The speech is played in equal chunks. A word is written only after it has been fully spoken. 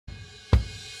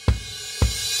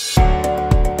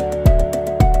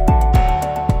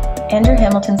Andrew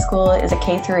Hamilton School is a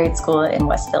K-8 school in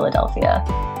West Philadelphia.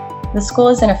 The school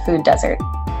is in a food desert.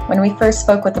 When we first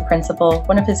spoke with the principal,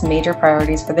 one of his major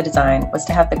priorities for the design was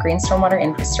to have the green stormwater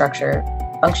infrastructure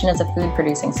function as a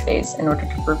food-producing space in order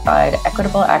to provide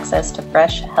equitable access to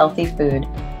fresh, healthy food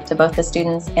to both the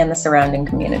students and the surrounding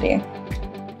community.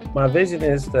 My vision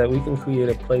is that we can create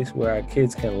a place where our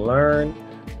kids can learn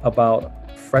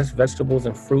about fresh vegetables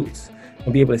and fruits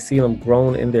and be able to see them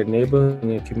grown in their neighborhood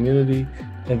and their community,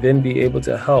 and then be able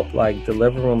to help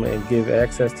deliver them and give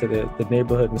access to the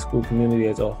neighborhood and school community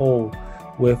as a whole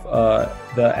with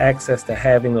the access to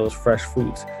having those fresh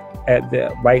fruits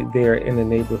right there in the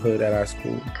neighborhood at our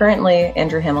school. Currently,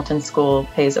 Andrew Hamilton School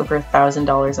pays over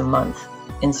 $1,000 a month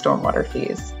in stormwater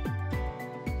fees.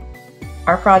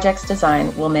 Our project's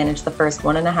design will manage the first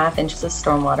 1.5 inches of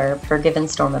stormwater per given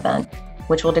storm event,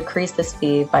 which will decrease this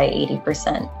fee by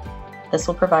 80%. This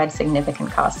will provide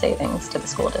significant cost savings to the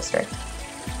school district.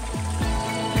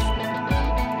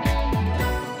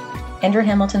 Andrew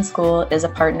Hamilton School is a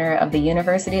partner of the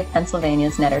University of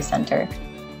Pennsylvania's Netter Center.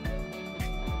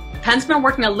 Penn's been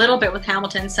working a little bit with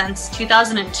Hamilton since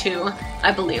 2002,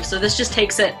 I believe, so this just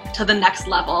takes it to the next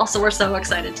level, so we're so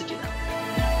excited to do that.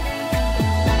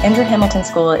 Andrew Hamilton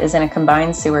School is in a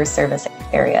combined sewer service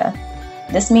area.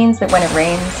 This means that when it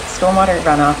rains, stormwater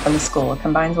runoff from the school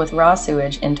combines with raw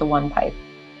sewage into one pipe.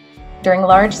 During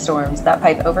large storms, that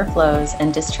pipe overflows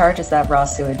and discharges that raw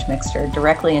sewage mixture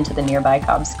directly into the nearby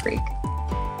Cobbs Creek.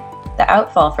 The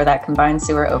outfall for that combined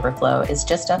sewer overflow is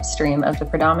just upstream of the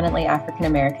predominantly African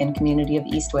American community of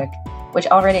Eastwick, which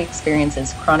already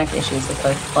experiences chronic issues with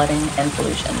both flooding and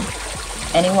pollution.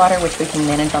 Any water which we can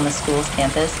manage on the school's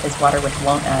campus is water which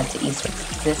won't add to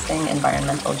Eastwick's existing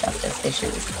environmental justice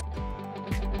issues.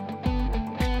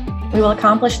 We will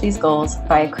accomplish these goals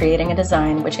by creating a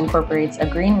design which incorporates a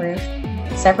green roof,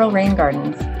 several rain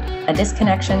gardens, a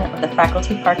disconnection of the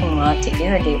faculty parking lot to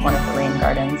irrigate one of the rain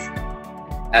gardens.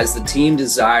 As the team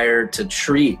desired to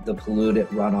treat the polluted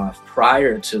runoff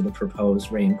prior to the proposed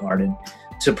rain garden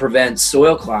to prevent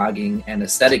soil clogging and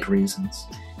aesthetic reasons,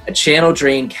 a channel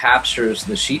drain captures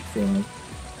the sheet film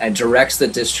and directs the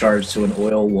discharge to an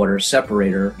oil-water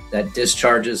separator that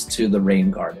discharges to the rain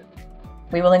garden.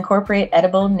 We will incorporate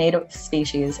edible native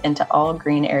species into all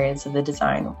green areas of the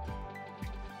design.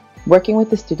 Working with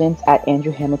the students at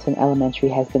Andrew Hamilton Elementary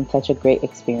has been such a great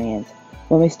experience.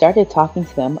 When we started talking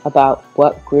to them about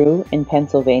what grew in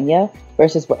Pennsylvania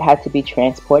versus what had to be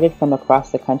transported from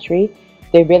across the country,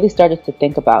 they really started to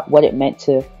think about what it meant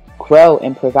to grow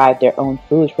and provide their own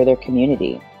food for their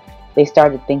community. They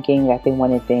started thinking that they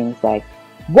wanted things like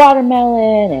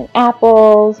watermelon and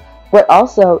apples, but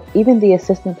also even the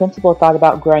assistant principal thought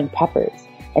about growing peppers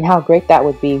and how great that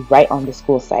would be right on the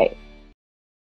school site.